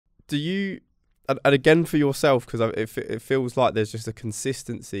do you, and again for yourself, because it feels like there's just a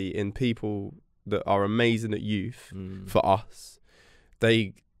consistency in people that are amazing at youth. For us,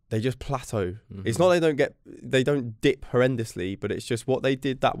 they just plateau. It's not they don't dip horrendously, but it's just what they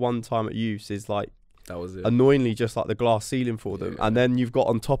did that one time at youth is like, that was it. Annoyingly just like the glass ceiling for them. And then you've got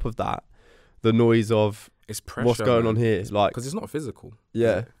on top of that the noise of it's pressure, what's going on here, like, because it's not physical.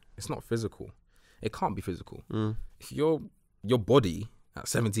 It's not physical. It can't be physical. If your body at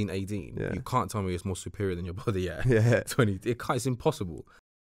 17, 18, you can't tell me it's more superior than your body at 20. It's impossible.